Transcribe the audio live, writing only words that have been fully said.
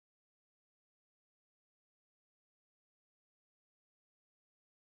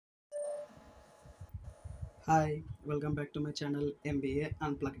Hi, welcome back to my channel MBA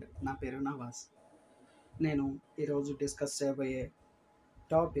unplugged. నా పేరు నవాజ్. నేను ఈరోజు డిస్కస్ చేయబోయే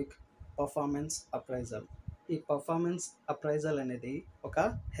టాపిక్ పర్ఫార్మెన్స్ అప్రైజల్. ఈ పర్ఫార్మెన్స్ అప్రైజల్ అనేది ఒక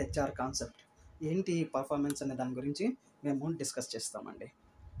హెచ్ఆర్ కాన్సెప్ట్. ఏంటి ఈ పర్ఫార్మెన్స్ అనే దాని గురించి మేము డిస్కస్ చేస్తామండి.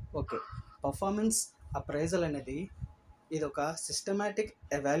 ఓకే, పర్ఫార్మెన్స్ అప్రైజల్ అనేది ఇది ఒక సిస్టమాటిక్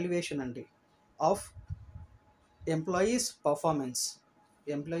ఎవాల్యుయేషన్ అండి ఆఫ్ ఎంప్లాయీస్ పర్ఫార్మెన్స్.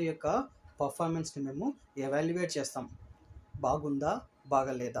 ఎంప్లాయీ యొక్క పర్ఫార్మెన్స్ని మేము ఎవాల్యుయేట్ చేస్తాం. బాగుందా,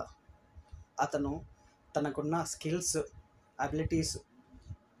 బాగలేదా, అతను తనకున్న స్కిల్స్, అబిలిటీస్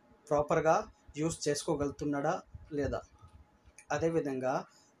ప్రాపర్గా యూస్ చేసుకోగలుగుతున్నాడా లేదా, అదేవిధంగా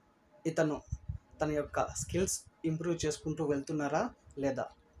ఇతను తన యొక్క స్కిల్స్ ఇంప్రూవ్ చేసుకుంటూ వెళ్తున్నారా లేదా,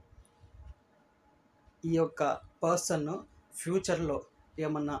 ఈ యొక్క పర్సన్ ఫ్యూచర్లో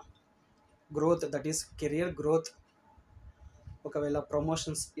ఏమన్నా growth, that is career growth, ఒకవేళ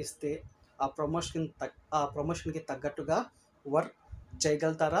ప్రమోషన్స్ ఇస్తే ఆ ప్రమోషన్కి తగ్గట్టుగా వర్క్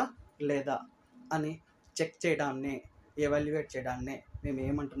చేయగలుగుతారా లేదా అని చెక్ చేయడాన్ని, ఎవాల్యుయేట్ చేయడాన్ని మేము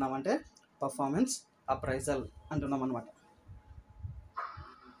ఏమంటున్నామంటే పర్ఫార్మెన్స్ అప్రైజల్ అంటున్నాం అన్నమాట.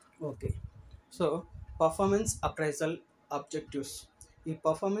 Okay, so performance appraisal objectives. ఈ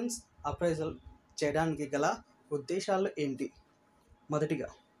పర్ఫార్మెన్స్ అప్రైజల్ చేయడానికి గల ఉద్దేశాలు ఏంటి? మొదటిగా,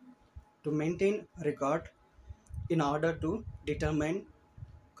 to maintain record in order to determine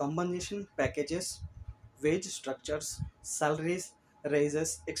compensation packages, wage structures, salaries,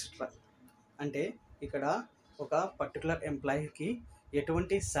 raises, etc. అంటే ఇక్కడ ఒక పర్టికులర్ ఎంప్లాయీకి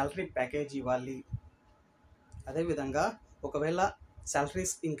ఎటువంటి శాలరీ ప్యాకేజ్ ఇవ్వాలి, అదేవిధంగా ఒకవేళ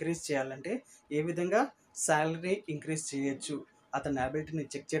శాలరీస్ ఇంక్రీజ్ చేయాలంటే ఏ విధంగా శాలరీ ఇంక్రీజ్ చేయొచ్చు, అతని అబిలిటీని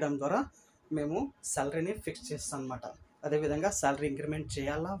చెక్ చేయడం ద్వారా మేము శాలరీని ఫిక్స్ చేస్తాం అన్నమాట. అదేవిధంగా శాలరీ ఇంక్రిమెంట్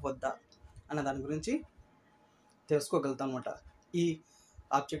చేయాలా వద్దా అన్న దాని గురించి తెలుసుకోగలుగుతాం అనమాట. ఈ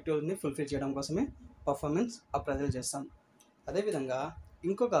ఆబ్జెక్టివ్ని ఫుల్ఫిల్ చేయడం కోసమే పర్ఫార్మెన్స్ అప్రైజల్ చేస్తాం. అదేవిధంగా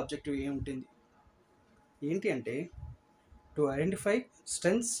ఇంకొక ఆబ్జెక్టివ్ ఏంటి అంటే to identify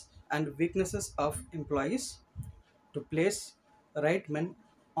strengths and weaknesses of employees to place right men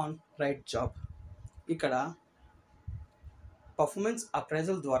on right job. ఇక్కడ పర్ఫార్మెన్స్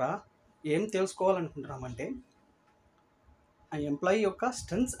అప్రైజల్ ద్వారా ఏం తెలుసుకోవాలనుకుంటున్నామంటే ఆ ఎంప్లాయీ యొక్క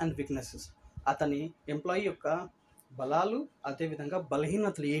స్ట్రెంగ్త్స్ అండ్ వీక్నెసెస్, అతని ఎంప్లాయీ యొక్క బలాలు అదేవిధంగా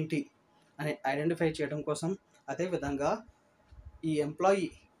బలహీనతలు ఏంటి అని ఐడెంటిఫై చేయడం కోసం, అదేవిధంగా ఈ ఎంప్లాయీ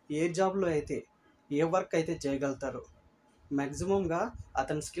ఏ జాబ్లో అయితే ఏ వర్క్ అయితే చేయగలుగుతారో, మ్యాక్సిమంగా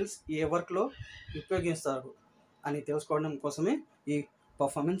అతని స్కిల్స్ ఏ వర్క్లో ఉపయోగిస్తారు అని తెలుసుకోవడం కోసమే ఈ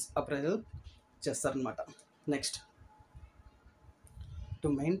పర్ఫార్మెన్స్ అప్రైజల్ చేస్తారనమాట. Next, to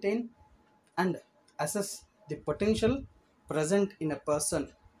maintain and assess the potential present in a person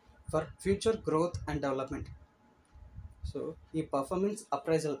for future growth and development. So ఈ పర్ఫార్మెన్స్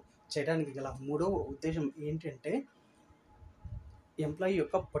అప్రైజల్ చేయడానికి గల మూడవ ఉద్దేశం ఏంటంటే ఎంప్లాయీ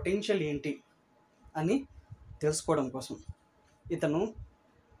యొక్క పొటెన్షియల్ ఏంటి అని తెలుసుకోవడం కోసం. ఇతను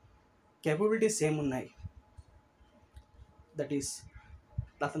కేపబిలిటీస్ ఏమున్నాయి, దట్ ఈస్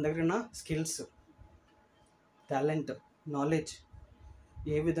అతని దగ్గర ఉన్న స్కిల్స్, టాలెంట్, నాలెడ్జ్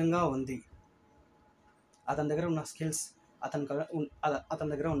ఏ విధంగా ఉంది, అతని దగ్గర ఉన్న స్కిల్స్, అతని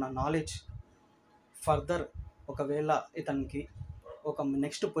దగ్గర ఉన్న నాలెడ్జ్ ఫర్దర్ ఒకవేళ ఇతనికి ఒక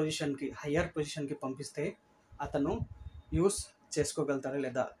నెక్స్ట్ పొజిషన్కి, హయ్యర్ పొజిషన్కి పంపిస్తే అతను యూస్ చేసుకోగలుగుతారా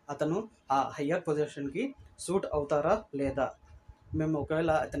లేదా, అతను ఆ హయ్యర్ పొజిషన్కి సూట్ అవుతారా లేదా, మేము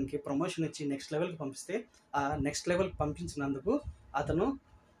ఒకవేళ అతనికి ప్రమోషన్ ఇచ్చి నెక్స్ట్ లెవెల్కి పంపిస్తే ఆ నెక్స్ట్ లెవెల్కి పంపించినందుకు అతను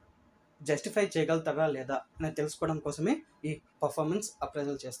జస్టిఫై చేయగలుగుతారా లేదా అని తెలుసుకోవడం కోసమే ఈ పర్ఫార్మెన్స్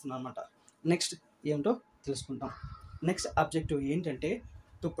అప్రైజల్ చేస్తున్నాం అన్నమాట. నెక్స్ట్ ఏమిటో తెలుసుకుంటాం. నెక్స్ట్ ఆబ్జెక్టివ్ ఏంటంటే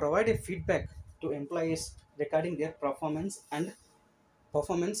to provide a feedback to employees regarding there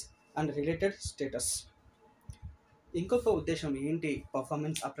performance and related status. ఇంకొక ఉద్దేశం ఏంటి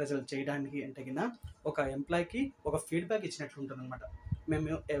పర్ఫార్మెన్స్ అప్రైజల్ చేయడానికి అంటే కింద ఒక ఎంప్లాయీకి ఒక ఫీడ్బ్యాక్ ఇచ్చినట్లు ఉంటుంది అనమాట. మేము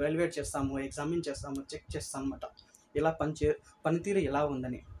ఎవాల్యుయేట్ చేస్తాము, ఎగ్జామిన్ చేస్తాము, చెక్ చేస్తాం అనమాట, ఇలా పనితీరు ఎలా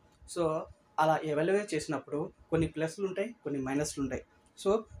ఉందని. సో అలా ఎవాల్యుయేట్ చేసినప్పుడు కొన్ని ప్లస్లు ఉంటాయి, కొన్ని మైనస్లు ఉంటాయి.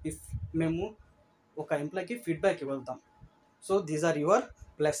 సో ఇఫ్ మేము ఒక ఎంప్లాయీకి feedback ఇవ్వగలుగుతాం, so these are your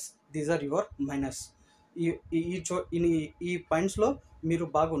plus, these are your minus, ఈ పాయింట్స్లో మీరు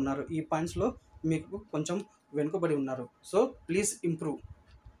బాగున్నారు, ఈ పాయింట్స్లో మీకు కొంచెం వెనుకబడి ఉన్నారు, సో ప్లీజ్ ఇంప్రూవ్.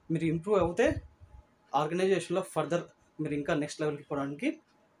 మీరు ఇంప్రూవ్ అవుతే ఆర్గనైజేషన్లో ఫర్దర్ మీరు ఇంకా నెక్స్ట్ లెవెల్కి పోవడానికి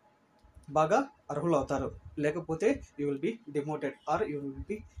బాగా అర్హులు అవుతారు, లేకపోతే you will be demoted are you will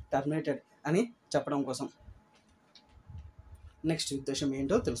be terminated అని చెప్పడం కోసం. నెక్స్ట్ ఉద్దేశం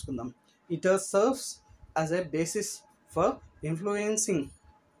ఏంటో తెలుసుకుందాం. It serves as a basis for influencing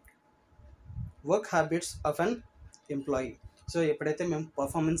work habits of an employee. So ఎప్పుడైతే మేము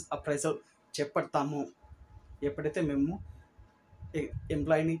పర్ఫార్మెన్స్ అప్రైజల్ చేపడతామో ఎప్పుడైతే మేము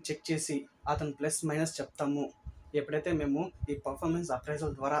ఎంప్లాయీని చెక్ చేసి అతను ప్లస్ మైనస్ చెప్తాము, ఎప్పుడైతే మేము ఈ పర్ఫార్మెన్స్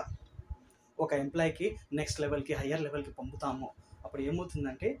అప్రైజల్ ద్వారా ఒక ఎంప్లాయీకి నెక్స్ట్ లెవెల్కి హయ్యర్ లెవెల్కి పంపుతామో అప్పుడు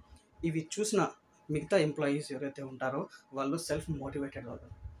ఏమవుతుందంటే ఇవి చూసిన మిగతా ఎంప్లాయీస్ ఎవరైతే ఉంటారో వాళ్ళు సెల్ఫ్ మోటివేటెడ్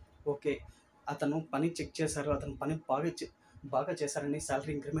అవుతారు. ఓకే, అతను పని చెక్ చేశారు, అతను పని బాగా చేశారని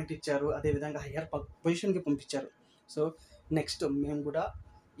శాలరీ ఇంక్రిమెంట్ ఇచ్చారు, అదేవిధంగా హయ్యర్ పొజిషన్కి పంపించారు. సో నెక్స్ట్ మేము కూడా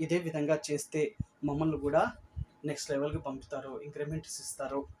ఇదే విధంగా చేస్తే మమ్మల్ని కూడా నెక్స్ట్ లెవెల్కి పంపుతారు, ఇంక్రిమెంట్స్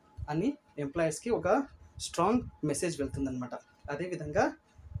ఇస్తారు అని ఎంప్లాయీస్కి ఒక స్ట్రాంగ్ మెసేజ్ వెళ్తుందన్నమాట. అదేవిధంగా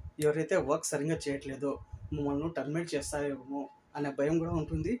ఎవరైతే వర్క్ సరిగ్గా చేయట్లేదో మమ్మల్ని టర్మినేట్ చేస్తారేమో అనే భయం కూడా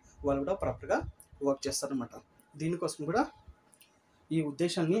ఉంటుంది, వాళ్ళు కూడా ప్రాపర్గా వర్క్ చేస్తారనమాట. దీనికోసం కూడా ఈ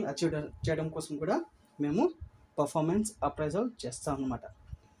ఉద్దేశాన్ని అచీవ్ చేయడం కోసం కూడా మేము పర్ఫార్మెన్స్ అప్రైజల్ చేస్తాం అన్నమాట.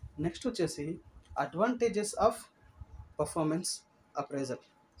 నెక్స్ట్ వచ్చేసి advantages of performance appraisal.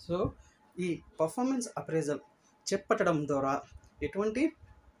 So ఈ పర్ఫార్మెన్స్ అప్రైజల్ చేపట్టడం ద్వారా ఎటువంటి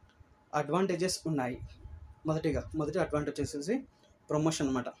అడ్వాంటేజెస్ ఉన్నాయి? మొదటి అడ్వాంటేజ్ వచ్చేసి ప్రమోషన్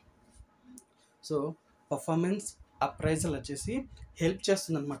అన్నమాట. సో పర్ఫార్మెన్స్ అప్రైజల్ వచ్చేసి హెల్ప్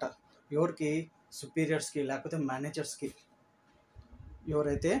చేస్తుందన్నమాట. ఎవరికి? సుపీరియర్స్కి లేకపోతే మేనేజర్స్కి.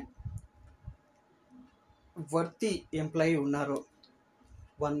 ఎవరైతే వర్తి ఎంప్లాయీ ఉన్నారో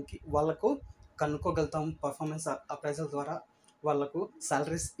వాళ్ళకు కనుక్కోగలుగుతాము. పర్ఫార్మెన్స్ అప్రైజల్ ద్వారా వాళ్ళకు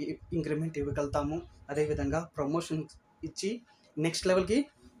సాలరీస్ ఇంక్రిమెంట్ ఇవ్వగలుగుతాము, అదేవిధంగా ప్రమోషన్ ఇచ్చి నెక్స్ట్ లెవెల్కి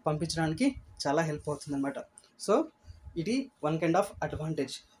పంపించడానికి చాలా హెల్ప్ అవుతుంది అన్నమాట. సో ఇది one kind of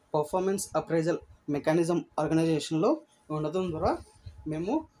advantage. Performance appraisal mechanism ఆర్గనైజేషన్లో ఉండడం ద్వారా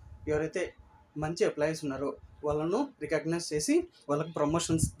మేము ఎవరైతే మంచి ఎంప్లాయీస్ ఉన్నారో వాళ్ళను రికగ్నైజ్ చేసి వాళ్ళకి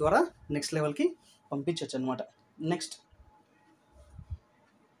ప్రమోషన్స్ ద్వారా నెక్స్ట్ లెవెల్కి పంపించవచ్చు అనమాట. Next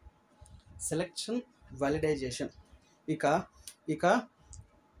selection వాలిడైజేషన్.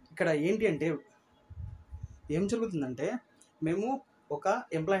 ఇక్కడ ఏంటి అంటే ఏం జరుగుతుందంటే మేము ఒక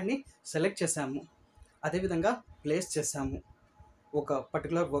ఎంప్లాయీని సెలెక్ట్ చేసాము, అదేవిధంగా ప్లేస్ చేసాము ఒక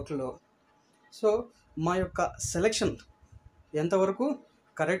పర్టికులర్ వర్క్లో. సో మా యొక్క సెలెక్షన్ ఎంతవరకు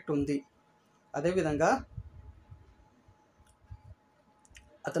కరెక్ట్ ఉంది, అదేవిధంగా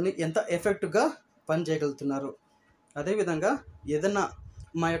అతన్ని ఎంత ఎఫెక్టివ్గా పని చేయగలుగుతున్నారు, అదేవిధంగా ఏదైనా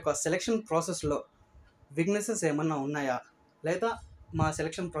మా యొక్క సెలెక్షన్ ప్రాసెస్లో వీక్నెసెస్ ఏమన్నా ఉన్నాయా, లేదా మా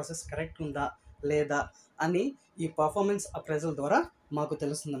సెలెక్షన్ ప్రాసెస్ కరెక్ట్ ఉందా లేదా అని ఈ పర్ఫార్మెన్స్ అప్రైజల్ ద్వారా మాకు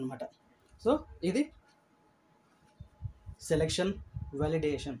తెలుస్తుందన్నమాట. సో ఇది selection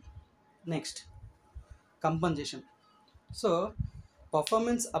validation. Next compensation. So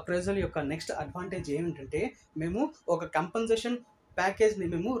performance appraisal యొక్క నెక్స్ట్ అడ్వాంటేజ్ ఏమిటంటే మేము ఒక కంపన్సేషన్ ప్యాకేజ్ని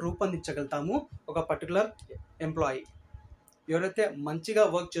మేము రూపొందించగలుగుతాము. ఒక పర్టికులర్ ఎంప్లాయీ ఎవరైతే మంచిగా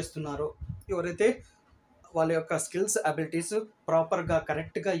వర్క్ చేస్తున్నారో, ఎవరైతే వాళ్ళ యొక్క స్కిల్స్ అబిలిటీస్ ప్రాపర్గా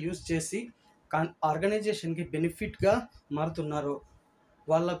కరెక్ట్గా యూజ్ చేసి ఆర్గనైజేషన్కి బెనిఫిట్గా మారుతున్నారో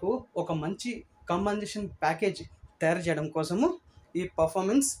వాళ్లకు ఒక మంచి కంపన్సేషన్ ప్యాకేజ్ తయారు చేయడం కోసము ఈ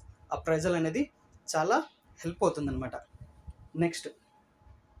పర్ఫార్మెన్స్ అప్రైజల్ అనేది చాలా హెల్ప్ అవుతుందన్నమాట. Next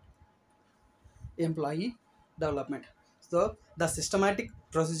employee development. So the systematic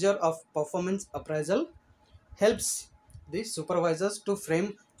procedure of performance appraisal helps the supervisors to frame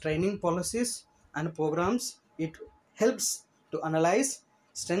training policies and programs. It helps to analyze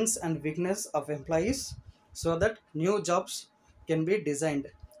strengths and weaknesses of employees so that new jobs can be designed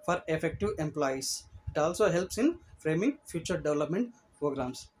for effective employees. It also helps in framing future development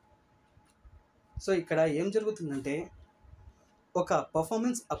programs. So ఇక్కడ ఏం జరుగుతుందంటే ఒక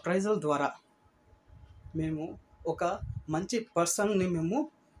performance appraisal ద్వారా మేము ఒక మంచి పర్సన్ని మేము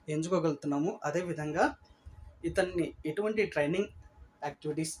ఎంచుకోగలుగుతున్నాము. అదేవిధంగా ఇతన్ని ఎటువంటి ట్రైనింగ్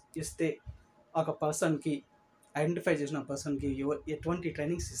యాక్టివిటీస్ ఇస్తే ఒక పర్సన్కి ఐడెంటిఫై చేసిన పర్సన్కి ఎటువంటి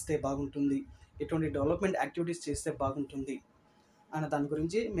ట్రైనింగ్స్ ఇస్తే బాగుంటుంది, ఎటువంటి డెవలప్మెంట్ యాక్టివిటీస్ చేస్తే బాగుంటుంది అన్న దాని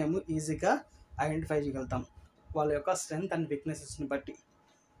గురించి మేము ఈజీగా ఐడెంటిఫై చేయగలుగుతాం వాళ్ళ యొక్క స్ట్రెంగ్త్ అండ్ వీక్నెసెస్ని బట్టి.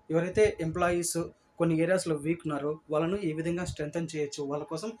 ఎవరైతే ఎంప్లాయీస్ కొన్ని ఏరియాస్లో వీక్ ఉన్నారో వాళ్ళను ఏ విధంగా స్ట్రెంగ్తన్ చేయొచ్చు, వాళ్ళ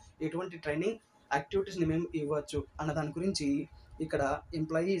కోసం ఎటువంటి ట్రైనింగ్ యాక్టివిటీస్ని మేము ఇవ్వచ్చు అన్న దాని గురించి ఇక్కడ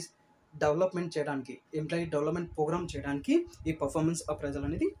ఎంప్లాయీ డెవలప్మెంట్ ప్రోగ్రామ్ చేయడానికి ఈ పర్ఫార్మెన్స్ అప్రైజల్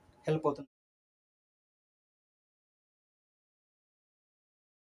అనేది హెల్ప్ అవుతుంది.